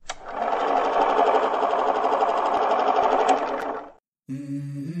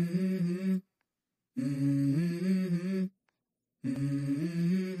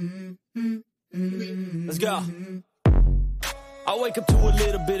go. I wake up to a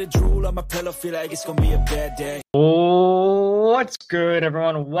little bit of drool on my pillow, feel like it's gonna be a bad day. Oh, what's good,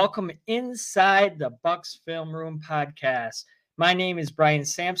 everyone? Welcome inside the Bucks Film Room podcast. My name is Brian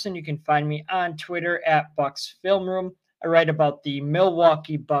Sampson. You can find me on Twitter at Bucks Film Room. I write about the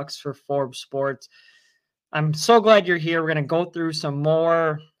Milwaukee Bucks for Forbes Sports. I'm so glad you're here. We're going to go through some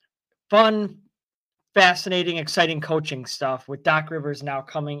more fun, fascinating, exciting coaching stuff with Doc Rivers now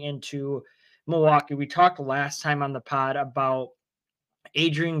coming into Milwaukee. We talked last time on the pod about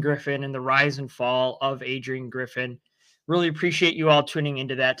Adrian Griffin and the rise and fall of Adrian Griffin. Really appreciate you all tuning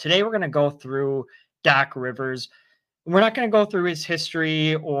into that. Today, we're going to go through Doc Rivers. We're not going to go through his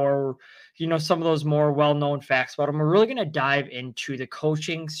history or, some of those more well-known facts about him. We're really going to dive into the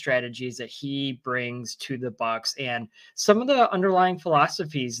coaching strategies that he brings to the Bucks and some of the underlying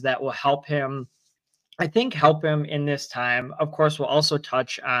philosophies that will help him in this time. Of course, we'll also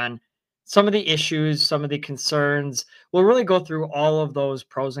touch on some of the issues, some of the concerns. We'll really go through all of those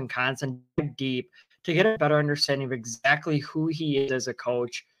pros and cons and dig deep to get a better understanding of exactly who he is as a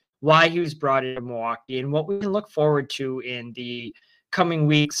coach, why he was brought into Milwaukee, and what we can look forward to in the coming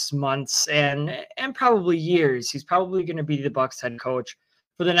weeks, months, and probably years. He's probably going to be the Bucks head coach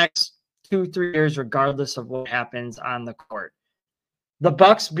for the next 2-3 years, regardless of what happens on the court. The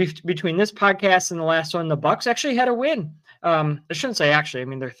Bucks, between this podcast and the last one, the Bucks actually had a win. I shouldn't say actually. I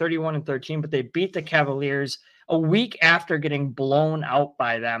mean, they're 31-13, but they beat the Cavaliers a week after getting blown out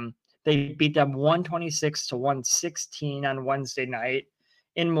by them. They beat them 126-116 on Wednesday night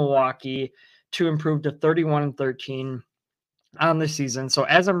in Milwaukee to improve to 31-13 on the season. So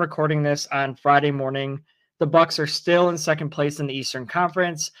as I'm recording this on Friday morning, the Bucks are still in second place in the Eastern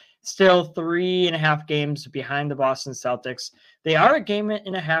Conference, still 3.5 games behind the Boston Celtics. They are a game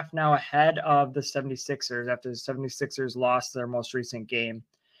and a half now ahead of the 76ers after the 76ers lost their most recent game.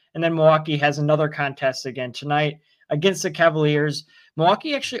 And then Milwaukee has another contest again tonight against the Cavaliers.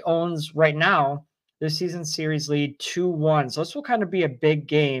 Milwaukee actually owns right now the season series lead 2-1. So this will kind of be a big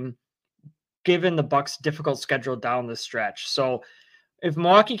game given the Bucks' difficult schedule down the stretch. So if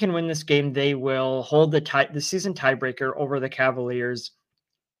Milwaukee can win this game, they will hold the season tiebreaker over the Cavaliers.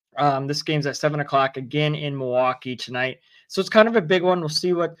 This game's at 7 o'clock again in Milwaukee tonight. So it's kind of a big one. We'll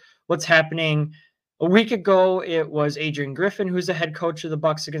see what's happening. A week ago, it was Adrian Griffin, who's the head coach of the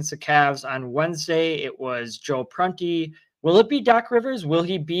Bucks against the Cavs. On Wednesday, it was Joe Prunty. Will it be Doc Rivers? Will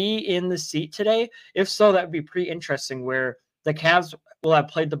he be in the seat today? If so, that would be pretty interesting, where the Cavs will have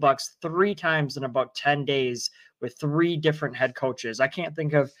played the Bucks 3 times in about 10 days with 3 different head coaches. I can't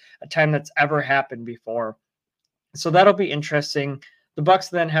think of a time that's ever happened before. So that'll be interesting. The Bucks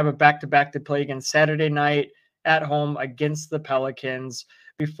then have a back-to-back to play again Saturday night at home against the Pelicans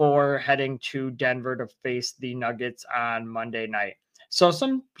before heading to Denver to face the Nuggets on Monday night. So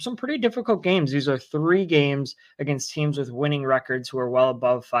some pretty difficult games. These are 3 games against teams with winning records who are well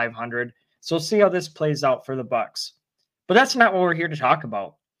above 500. So we'll see how this plays out for the Bucks. But that's not what we're here to talk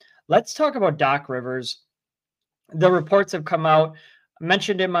about. Let's talk about Doc Rivers. The reports have come out. I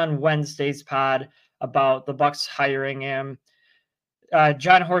mentioned him on Wednesday's pod about the Bucks hiring him.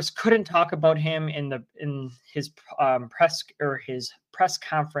 John Horst couldn't talk about him in his press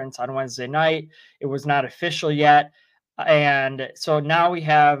conference on Wednesday night. It was not official yet. And so now we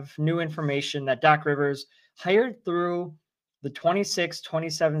have new information that Doc Rivers hired through the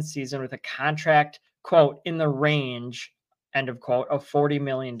 26-27 season with a contract, quote, in the range, end of quote, of $40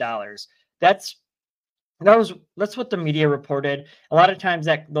 million. That's what the media reported. A lot of times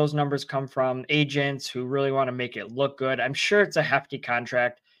those numbers come from agents who really want to make it look good. I'm sure it's a hefty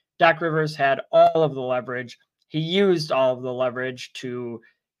contract. Doc Rivers had all of the leverage. He used all of the leverage to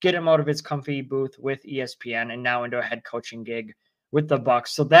get him out of his comfy booth with ESPN and now into a head coaching gig with the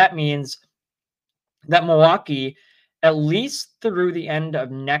Bucks. So that means that Milwaukee, at least through the end of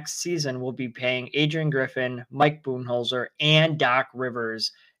next season, will be paying Adrian Griffin, Mike Budenholzer, and Doc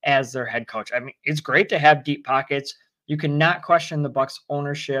Rivers as their head coach. I mean, it's great to have deep pockets. You cannot question the Bucks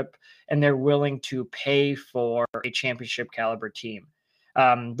ownership, and they're willing to pay for a championship caliber team.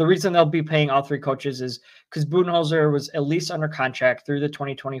 The reason they'll be paying all 3 coaches is because Budenholzer was at least under contract through the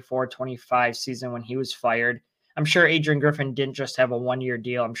 2024-25 season when he was fired. I'm sure Adrian Griffin didn't just have a 1-year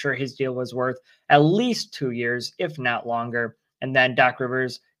deal. I'm sure his deal was worth at least 2 years, if not longer. And then Doc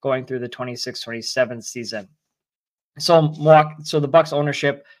Rivers going through the 26-27 season. So the Bucks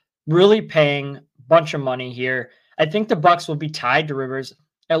ownership really paying a bunch of money here. I think the Bucks will be tied to Rivers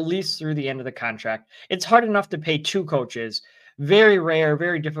at least through the end of the contract. It's hard enough to pay 2 coaches. Very rare,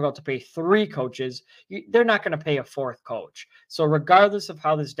 very difficult to pay 3 coaches. They're not going to pay a 4th coach. So regardless of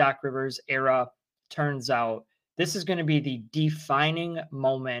how this Doc Rivers era turns out, this is going to be the defining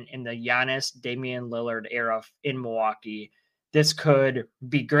moment in the Giannis Damian Lillard era in Milwaukee. This could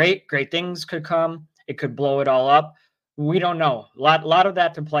be great. Great things could come. It could blow it all up. We don't know. A lot of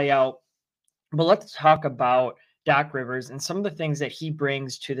that to play out. But let's talk about Doc Rivers and some of the things that he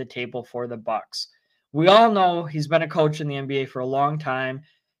brings to the table for the Bucks. We all know he's been a coach in the NBA for a long time.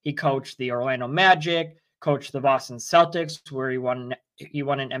 He coached the Orlando Magic, coached the Boston Celtics, where he won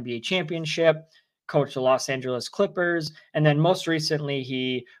an NBA championship, coached the Los Angeles Clippers, and then most recently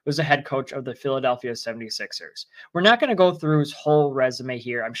he was a head coach of the Philadelphia 76ers. We're not going to go through his whole resume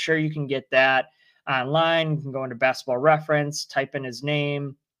here. I'm sure you can get that online. You can go into Basketball Reference, type in his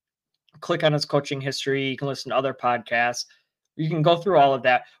name, click on his coaching history. You can listen to other podcasts. You can go through all of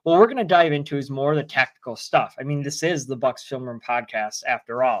that. What we're going to dive into is more of the tactical stuff. I mean, this is the Bucks Film Room podcast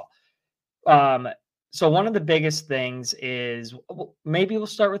after all. So one of the biggest things is, maybe we'll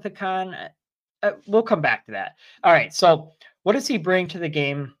start with the con. We'll come back to that. All right. So what does he bring to the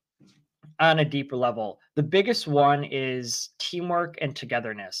game on a deeper level? The biggest one is teamwork and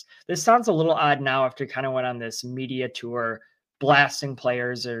togetherness. This sounds a little odd now after kind of went on this media tour blasting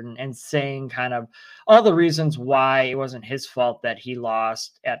players and saying kind of all the reasons why it wasn't his fault that he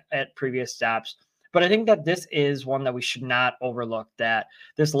lost at previous stops. But I think that this is one that we should not overlook, that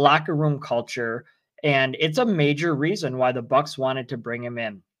this locker room culture, and it's a major reason why the Bucks wanted to bring him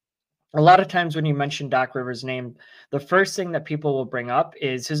in. A lot of times when you mention Doc Rivers' name, the first thing that people will bring up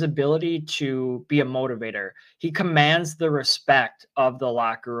is his ability to be a motivator. He commands the respect of the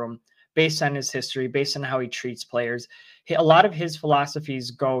locker room based on his history, based on how he treats players. A lot of his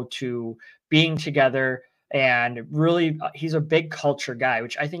philosophies go to being together, and really he's a big culture guy,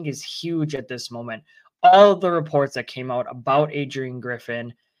 which I think is huge at this moment. All of the reports that came out about Adrian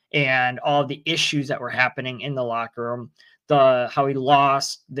Griffin and all the issues that were happening in the locker room, how he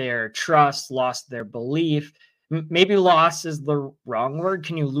lost their trust, lost their belief. Maybe loss is the wrong word.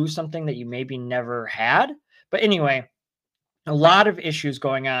 Can you lose something that you maybe never had? But anyway, a lot of issues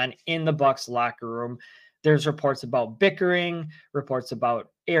going on in the Bucks locker room. There's reports about bickering, reports about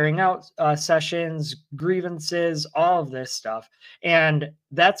airing out sessions, grievances, all of this stuff. And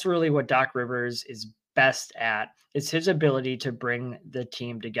that's really what Doc Rivers is best at, is his ability to bring the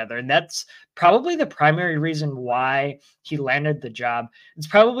team together. And that's probably the primary reason why he landed the job. It's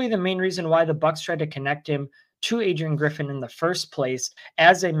probably the main reason why the Bucks tried to connect him to Adrian Griffin in the first place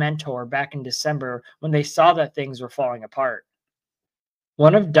as a mentor back in December when they saw that things were falling apart.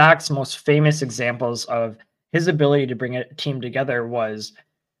 One of Doc's most famous examples of his ability to bring a team together was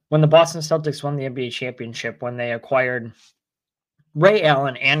when the Boston Celtics won the NBA championship, when they acquired Ray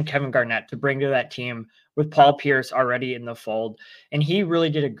Allen and Kevin Garnett to bring to that team with Paul Pierce already in the fold. And he really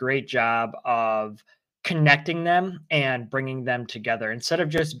did a great job of connecting them and bringing them together. Instead of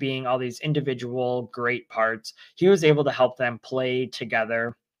just being all these individual great parts, he was able to help them play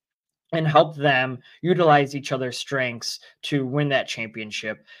together and help them utilize each other's strengths to win that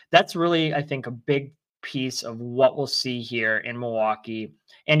championship. That's really, I think, a big piece of what we'll see here in Milwaukee.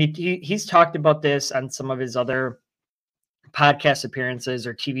 And he's talked about this on some of his other podcast appearances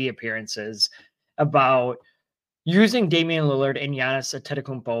or TV appearances about using Damian Lillard and Giannis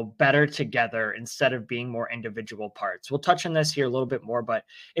Antetokounmpo better together instead of being more individual parts. We'll touch on this here a little bit more, but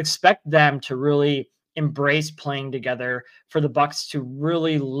expect them to really embrace playing together, for the Bucks to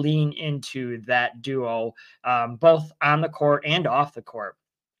really lean into that duo, both on the court and off the court.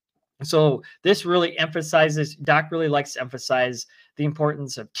 So this really emphasizes, Doc really likes to emphasize the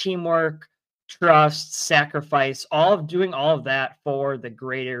importance of teamwork, trust, sacrifice, doing all of that for the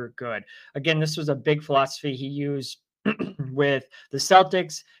greater good. Again, this was a big philosophy he used with the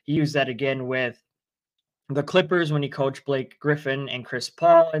Celtics. He used that again with the Clippers when he coached Blake Griffin and Chris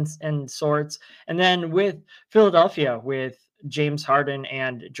Paul and sorts. And then with Philadelphia with James Harden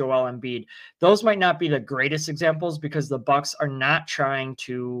and Joel Embiid. Those might not be the greatest examples because the Bucks are not trying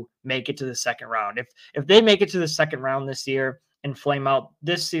to make it to the second round. If they make it to the second round this year and flame out,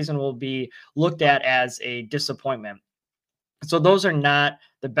 this season will be looked at as a disappointment. So those are not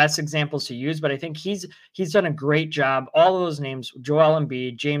the best examples to use, but I think he's done a great job. All of those names, Joel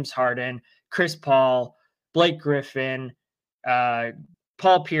Embiid, James Harden, Chris Paul, Blake Griffin,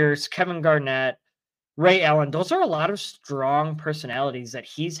 Paul Pierce, Kevin Garnett, Ray Allen, those are a lot of strong personalities that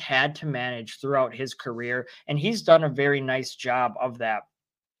he's had to manage throughout his career, and he's done a very nice job of that.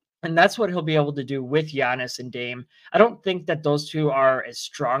 And that's what he'll be able to do with Giannis and Dame. I don't think that those two are as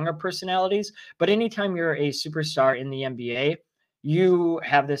strong of personalities, but anytime you're a superstar in the NBA, you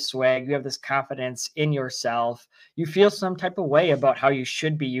have this swag, you have this confidence in yourself. You feel some type of way about how you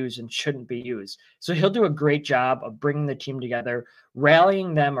should be used and shouldn't be used. So he'll do a great job of bringing the team together,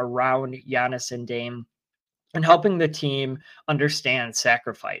 rallying them around Giannis and Dame. and helping the team understand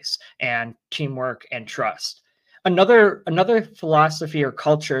sacrifice and teamwork and trust. Another philosophy or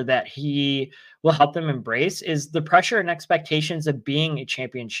culture that he will help them embrace is the pressure and expectations of being a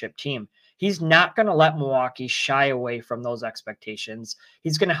championship team. He's not going to let Milwaukee shy away from those expectations.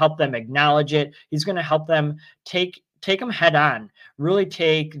 He's going to help them acknowledge it. He's going to help them take them head on, really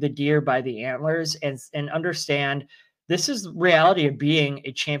take the deer by the antlers, and understand this is the reality of being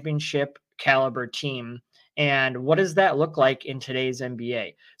a championship caliber team. And what does that look like in today's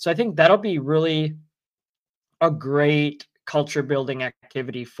NBA? So I think that'll be really a great culture building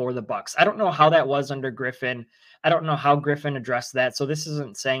activity for the Bucks. I don't know how that was under Griffin. I don't know how Griffin addressed that. So this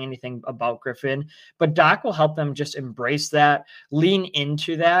isn't saying anything about Griffin, but Doc will help them just embrace that, lean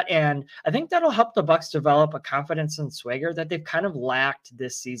into that. And I think that'll help the Bucks develop a confidence and swagger that they've kind of lacked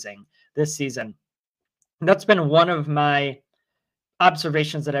this season. That's been one of my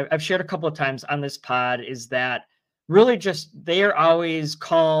observations that I've shared a couple of times on this pod, is that really just they are always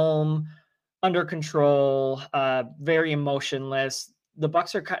calm, under control, very emotionless. The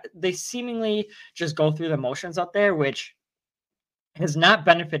Bucks they seemingly just go through the motions out there, which has not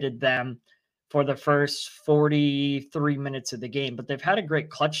benefited them for the first 43 minutes of the game, but they've had a great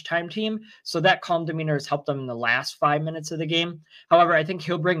clutch time team. So that calm demeanor has helped them in the last 5 minutes of the game. However, I think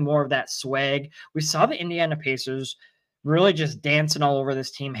he'll bring more of that swag. We saw the Indiana Pacers really just dancing all over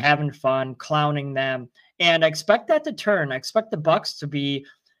this team, having fun, clowning them. And I expect that to turn. I expect the Bucks to be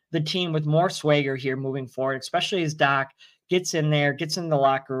the team with more swagger here moving forward, especially as Doc gets in there, gets in the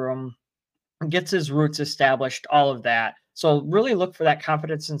locker room, gets his roots established, all of that. So really look for that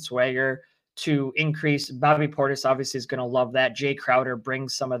confidence and swagger to increase. Bobby Portis obviously is going to love that. Jay Crowder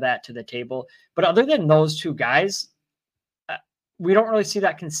brings some of that to the table. But other than those two guys, we don't really see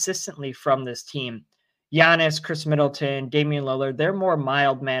that consistently from this team. Giannis, Chris Middleton, Damian Lillard, they're more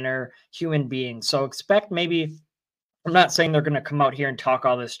mild-mannered human beings. So expect maybe, I'm not saying they're going to come out here and talk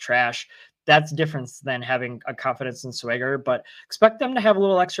all this trash. That's different than having a confidence and swagger, but expect them to have a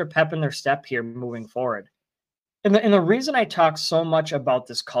little extra pep in their step here moving forward. And the reason I talk so much about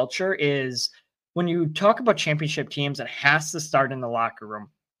this culture is when you talk about championship teams, it has to start in the locker room.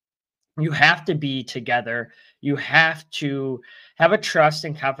 You have to be together. You have to have a trust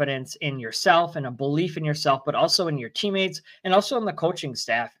and confidence in yourself and a belief in yourself, but also in your teammates and also in the coaching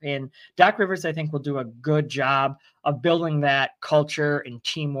staff. And Doc Rivers, I think, will do a good job of building that culture and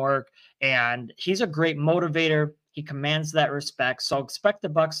teamwork. And he's a great motivator. He commands that respect. So expect the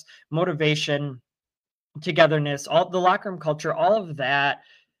Bucks motivation, togetherness, all the locker room culture, all of that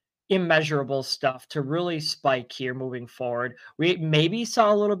immeasurable stuff to really spike here moving forward. We maybe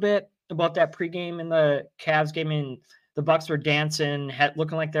saw a little bit about that pregame in the Cavs game, and the Bucks were dancing,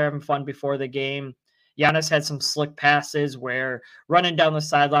 looking like they're having fun before the game. Giannis had some slick passes where running down the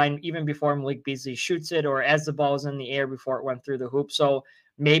sideline even before Malik Beasley shoots it, or as the ball was in the air before it went through the hoop. So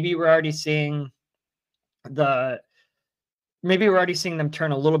maybe we're already seeing them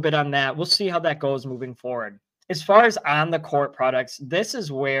turn a little bit on that. We'll see how that goes moving forward. As far as on the court products, this is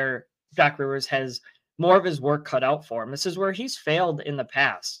where Doc Rivers has more of his work cut out for him. This is where he's failed in the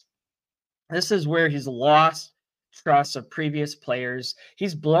past. This is where he's lost trust of previous players.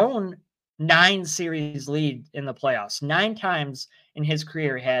 He's blown 9 series lead in the playoffs. 9 times in his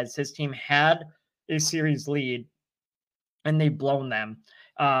career has his team had a series lead and they've blown them.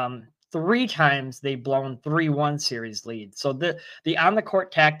 3 times they've blown 3-1 series lead. So the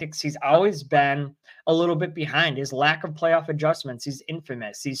on-the-court tactics, he's always been a little bit behind. His lack of playoff adjustments, he's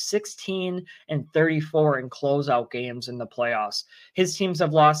infamous. He's 16-34 in closeout games in the playoffs. His teams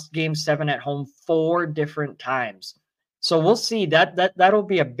have lost Game 7 at home 4 different times. So we'll see. That'll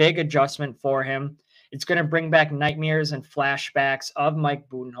be a big adjustment for him. It's going to bring back nightmares and flashbacks of Mike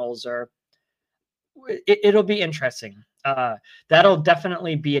Budenholzer. It'll be interesting. That'll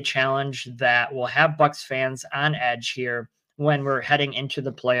definitely be a challenge that will have Bucks fans on edge here when we're heading into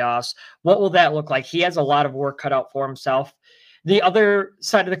the playoffs. What will that look like? He has a lot of work cut out for himself. The other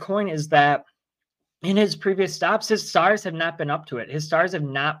side of the coin is that in his previous stops, his stars have not been up to it. His stars have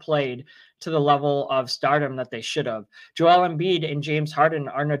not played to the level of stardom that they should have. Joel Embiid and James Harden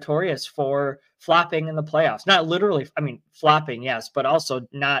are notorious for flopping in the playoffs. Not literally, flopping, yes, but also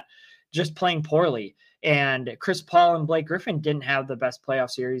not just playing poorly. And Chris Paul and Blake Griffin didn't have the best playoff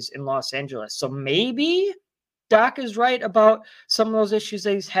series in Los Angeles. So maybe Doc is right about some of those issues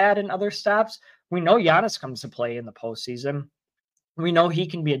that he's had in other stops. We know Giannis comes to play in the postseason. We know he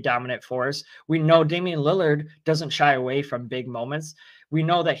can be a dominant force. We know Damian Lillard doesn't shy away from big moments. We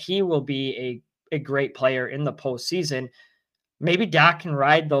know that he will be a great player in the postseason. maybe Doc can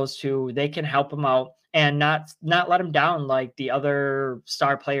ride those two. They can help him out and not let him down like the other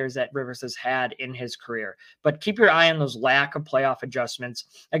star players that Rivers has had in his career. But keep your eye on those lack of playoff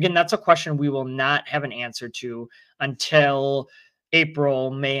adjustments. Again, that's a question we will not have an answer to until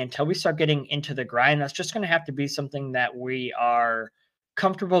April, May, until we start getting into the grind. That's just going to have to be something that we are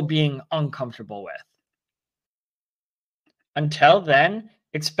comfortable being uncomfortable with. Until then,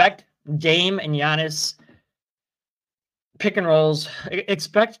 expect Dame and Giannis pick and rolls.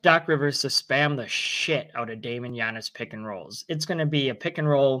 Expect Doc Rivers to spam the shit out of Dame and Giannis pick and rolls. It's going to be a pick and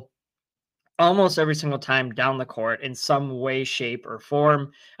roll almost every single time down the court in some way, shape, or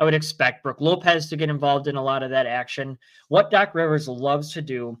form. I would expect Brook Lopez to get involved in a lot of that action. What Doc Rivers loves to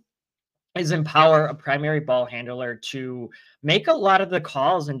do is empower a primary ball handler to make a lot of the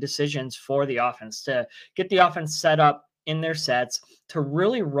calls and decisions for the offense, to get the offense set up in their sets, to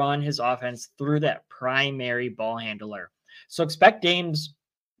really run his offense through that primary ball handler. So expect Dame's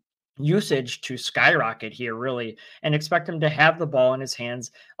usage to skyrocket here, really, and expect him to have the ball in his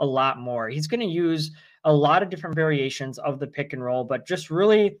hands a lot more. He's going to use a lot of different variations of the pick and roll, but just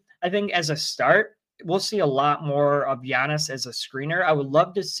really, I think as a start, we'll see a lot more of Giannis as a screener. I would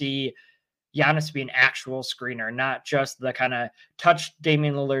love to see Giannis be an actual screener, not just the kind of touch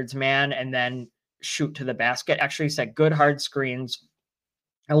Damian Lillard's man and then shoot to the basket. Actually set good hard screens,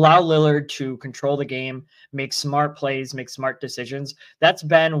 allow Lillard to control the game, make smart plays, make smart decisions. That's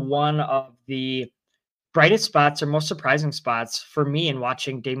been one of the brightest spots or most surprising spots for me in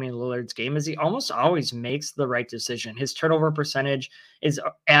watching Damian Lillard's game, is he almost always makes the right decision. His turnover percentage is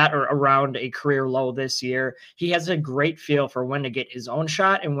at or around a career low this year. He has a great feel for when to get his own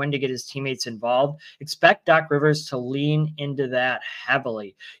shot and when to get his teammates involved. Expect Doc Rivers to lean into that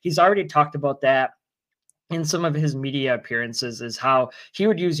heavily. He's already talked about that in some of his media appearances, is how he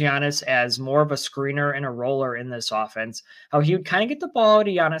would use Giannis as more of a screener and a roller in this offense, how he would kind of get the ball out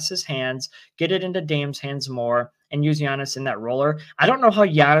of Giannis's hands, get it into Dame's hands more, and use Giannis in that roller. I don't know how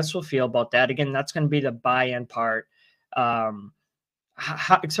Giannis will feel about that. Again, that's going to be the buy-in part.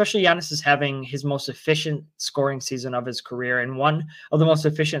 Especially Giannis is having his most efficient scoring season of his career and one of the most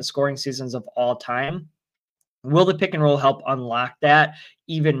efficient scoring seasons of all time. Will the pick and roll help unlock that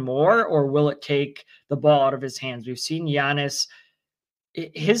even more, or will it take the ball out of his hands? We've seen Giannis,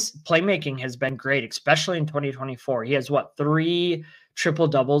 his playmaking has been great, especially in 2024. He has 3 triple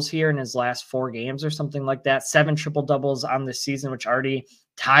doubles here in his last 4 games or something like that. 7 triple doubles on the season, which already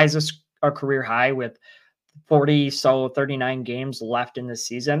ties a career high with 39 games left in the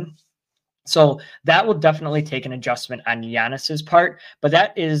season. So that will definitely take an adjustment on Giannis's part, but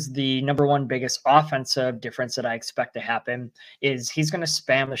that is the number one biggest offensive difference that I expect to happen, is he's going to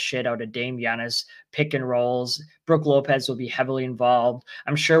spam the shit out of Dame Giannis pick and rolls. Brook Lopez will be heavily involved.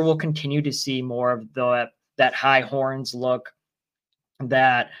 I'm sure we'll continue to see more of that high horns look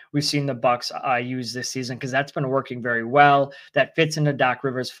that we've seen the Bucks use this season, because that's been working very well. That fits into Doc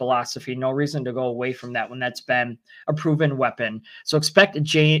Rivers' philosophy. No reason to go away from that when that's been a proven weapon. So expect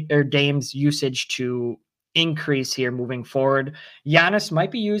Dame's usage to increase here moving forward. Giannis might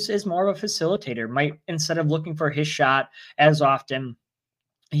be used as more of a facilitator. Might, instead of looking for his shot as often,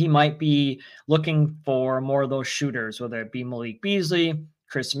 he might be looking for more of those shooters, whether it be Malik Beasley,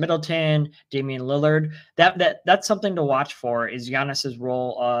 Chris Middleton, Damian Lillard. That's something to watch for, is Giannis's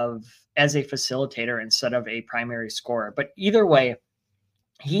role as a facilitator instead of a primary scorer. But either way,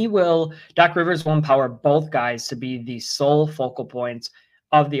 Doc Rivers will empower both guys to be the sole focal points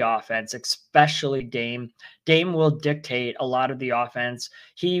of the offense, especially Dame. Dame will dictate a lot of the offense.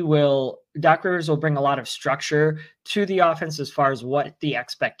 Doc Rivers will bring a lot of structure to the offense as far as what the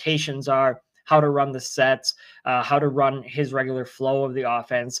expectations are, how to run the sets, how to run his regular flow of the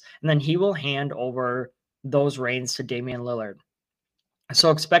offense. And then he will hand over those reins to Damian Lillard.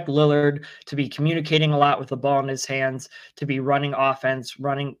 So expect Lillard to be communicating a lot with the ball in his hands, to be running offense,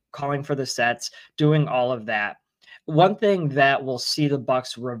 calling for the sets, doing all of that. One thing that we'll see the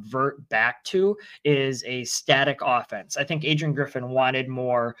Bucks revert back to is a static offense. I think Adrian Griffin wanted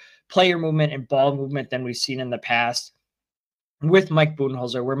more player movement and ball movement than we've seen in the past with Mike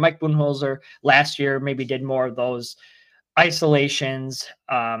Budenholzer, where Mike Budenholzer last year maybe did more of those isolations,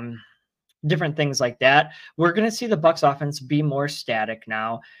 different things like that. We're going to see the Bucks offense be more static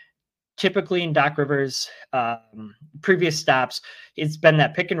now. Typically in Doc Rivers' previous stops, it's been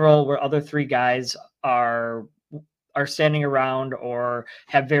that pick and roll where other 3 guys are standing around or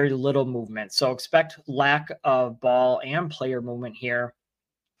have very little movement. So expect lack of ball and player movement here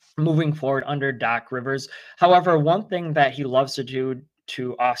moving forward under Doc Rivers. However, one thing that he loves to do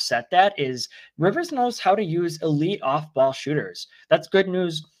to offset that is Rivers knows how to use elite off-ball shooters. That's good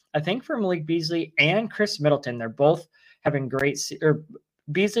news, I think, for Malik Beasley and Chris Middleton. They're both having or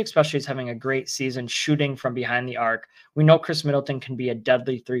Beasley especially is having a great season shooting from behind the arc. We know Chris Middleton can be a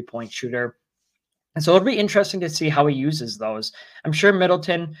deadly three-point shooter. And so it'll be interesting to see how he uses those. I'm sure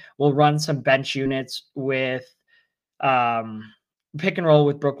Middleton will run some bench units with pick and roll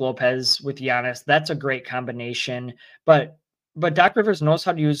with Brook Lopez, with Giannis. That's a great combination. But Doc Rivers knows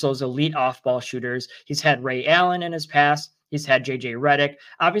how to use those elite off-ball shooters. He's had Ray Allen in his past. He's had JJ Redick.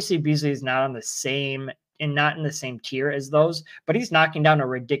 Obviously, Beasley is not in the same tier as those, but he's knocking down a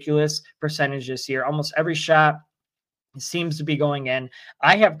ridiculous percentage this year. Almost every shot seems to be going in.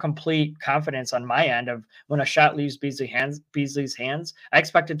 I have complete confidence on my end of when a shot leaves Beasley's hands, I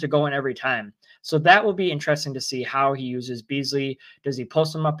expect it to go in every time. So that will be interesting to see how he uses Beasley. Does he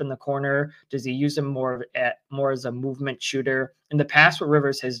post him up in the corner? Does he use him more as a movement shooter? In the past, what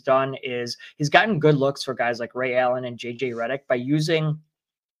Rivers has done is he's gotten good looks for guys like Ray Allen and JJ Redick by using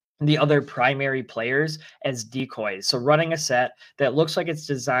the other primary players as decoys. So running a set that looks like it's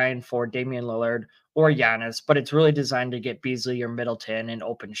designed for Damian Lillard or Giannis, but it's really designed to get Beasley or Middleton an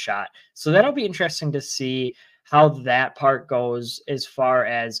open shot. So that'll be interesting to see how that part goes as far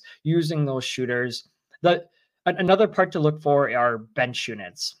as using those shooters. Another part to look for are bench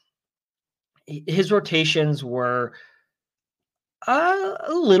units. His rotations were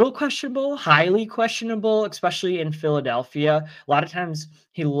a little questionable, highly questionable, especially in Philadelphia. A lot of times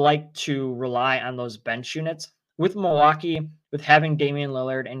he liked to rely on those bench units. With Milwaukee, with having Damian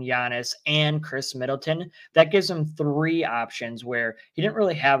Lillard and Giannis and Chris Middleton, that gives him three options where he didn't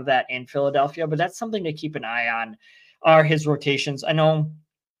really have that in Philadelphia, but that's something to keep an eye on, are his rotations. I know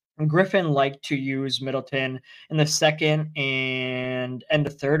Griffin liked to use Middleton in the second and the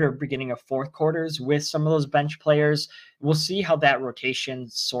third or beginning of fourth quarters with some of those bench players. We'll see how that rotation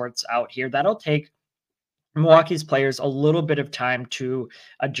sorts out here. That'll take Milwaukee's players a little bit of time to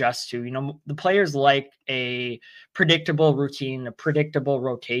adjust to. You know, the players like a predictable routine, a predictable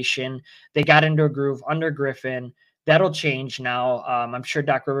rotation. They got into a groove under Griffin. That'll change now. I'm sure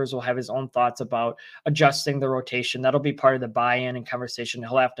Doc Rivers will have his own thoughts about adjusting the rotation. That'll be part of the buy-in and conversation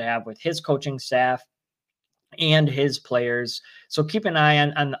he'll have to have with his coaching staff and his players. So keep an eye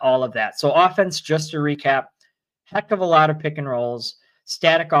on all of that. So offense, just to recap, heck of a lot of pick and rolls,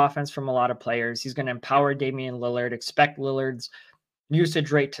 static offense from a lot of players. He's going to empower Damian Lillard, expect Lillard's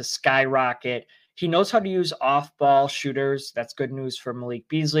usage rate to skyrocket. He knows how to use off-ball shooters. That's good news for Malik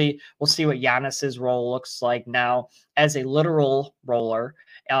Beasley. We'll see what Giannis's role looks like now as a literal roller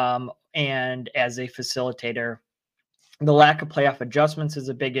and as a facilitator. The lack of playoff adjustments is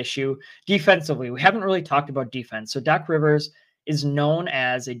a big issue. Defensively, we haven't really talked about defense. So Doc Rivers is known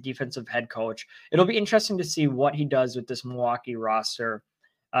as a defensive head coach. It'll be interesting to see what he does with this Milwaukee roster.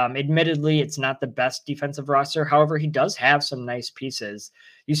 Admittedly, it's not the best defensive roster. However, he does have some nice pieces.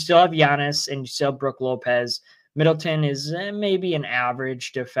 You still have Giannis and you still have Brook Lopez. Middleton is maybe an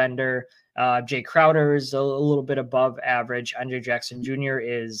average defender. Jay Crowder is a little bit above average. Andre Jackson Jr.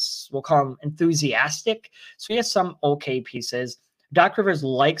 is, we'll call him enthusiastic. So he has some okay pieces. Doc Rivers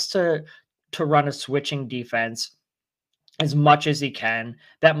likes to run a switching defense as much as he can.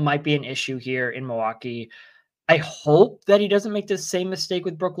 That might be an issue here in Milwaukee. I hope that he doesn't make the same mistake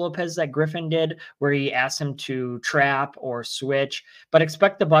with Brook Lopez that Griffin did, where he asked him to trap or switch, but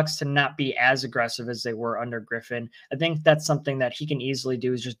expect the Bucks to not be as aggressive as they were under Griffin. I think that's something that he can easily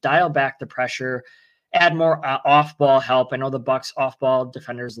do, is just dial back the pressure, add more off-ball help. I know the Bucks off-ball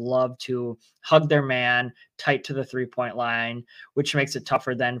defenders love to hug their man tight to the three-point line, which makes it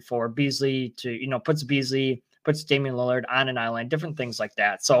tougher then for Beasley to, puts Damian Lillard on an island, different things like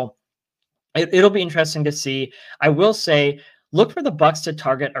that. So it'll be interesting to see. I will say, look for the Bucks to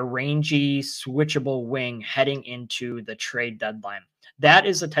target a rangy, switchable wing heading into the trade deadline. That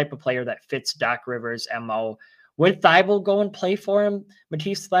is the type of player that fits Doc Rivers' MO. Would Thibault go and play for him?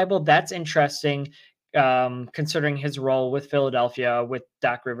 Matisse Thybulle, that's interesting, considering his role with Philadelphia, with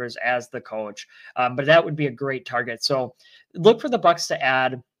Doc Rivers as the coach. But that would be a great target. So look for the Bucks to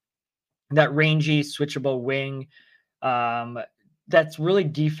add that rangy, switchable wing that's really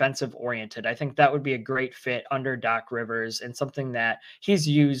defensive oriented. I think that would be a great fit under Doc Rivers and something that he's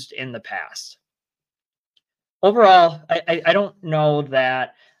used in the past. Overall, I don't know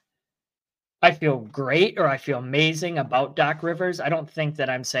that I feel great or I feel amazing about Doc Rivers. I don't think that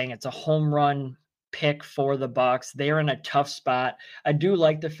I'm saying it's a home run pick for the Bucks. They're in a tough spot. I do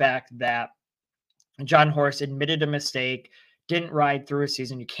like the fact that John Horst admitted a mistake, didn't ride through a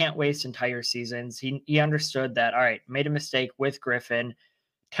season. You can't waste entire seasons. He understood that, all right, made a mistake with Griffin.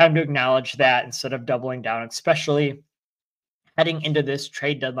 Time to acknowledge that instead of doubling down, especially heading into this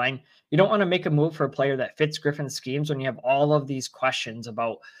trade deadline. You don't want to make a move for a player that fits Griffin's schemes when you have all of these questions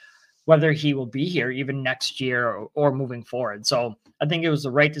about whether he will be here even next year or moving forward. So I think it was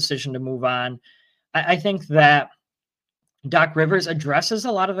the right decision to move on. I think that Doc Rivers addresses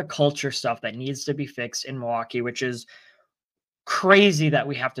a lot of the culture stuff that needs to be fixed in Milwaukee, which is crazy that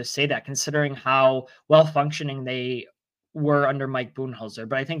we have to say that considering how well functioning they were under Mike Budenholzer.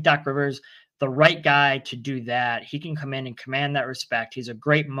 But I think Doc Rivers, the right guy to do that. He can come in and command that respect. He's a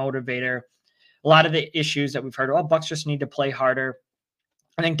great motivator. A lot of the issues that we've heard, oh, Bucks just need to play harder.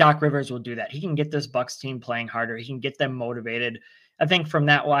 I think Doc Rivers will do that. He can get this Bucks team playing harder. He can get them motivated. I think from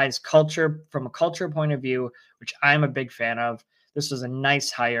that wise culture, from a culture point of view, which I'm a big fan of, this was a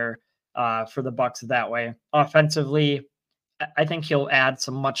nice hire for the Bucks that way. Offensively, I think he'll add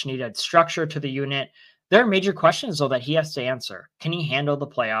some much needed structure to the unit. There are major questions, though, that he has to answer. Can he handle the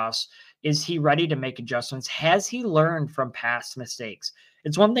playoffs? Is he ready to make adjustments? Has he learned from past mistakes?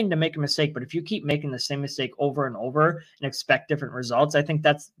 It's one thing to make a mistake, but if you keep making the same mistake over and over and expect different results, I think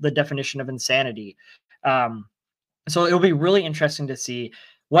that's the definition of insanity. So it'll be really interesting to see,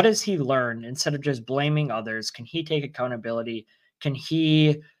 what does he learn instead of just blaming others? Can he take accountability? Can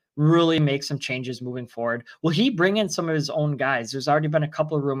he really make some changes moving forward? Will he bring in some of his own guys? There's already been a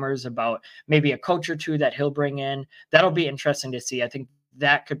couple of rumors about maybe a coach or two that he'll bring in. That'll be interesting to see. I think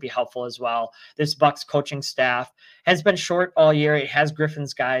that could be helpful as well. This Bucks coaching staff has been short all year. It has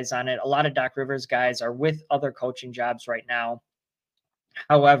Griffin's guys on it. A lot of Doc Rivers guys are with other coaching jobs right now.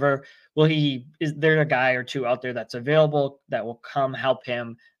 However, is there a guy or two out there that's available that will come help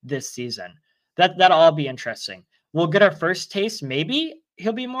him this season? That'll all be interesting. We'll get our first taste. Maybe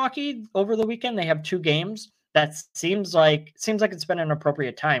he'll be in Milwaukee over the weekend. They have 2 games. That seems like it's been an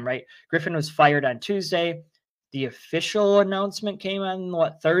appropriate time, right? Griffin was fired on Tuesday. The official announcement came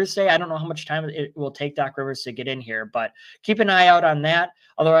on Thursday. I don't know how much time it will take Doc Rivers to get in here, but keep an eye out on that.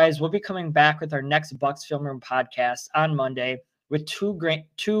 Otherwise, we'll be coming back with our next Bucks Film Room podcast on Monday with 2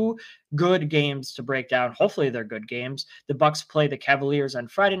 good games to break down. Hopefully they're good games. The Bucks play the Cavaliers on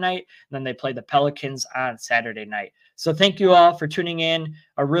Friday night, and then they play the Pelicans on Saturday night. So thank you all for tuning in.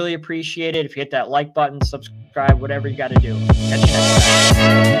 I really appreciate it. If you hit that like button, subscribe, whatever you got to do. Catch you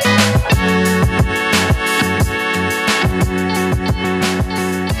next time.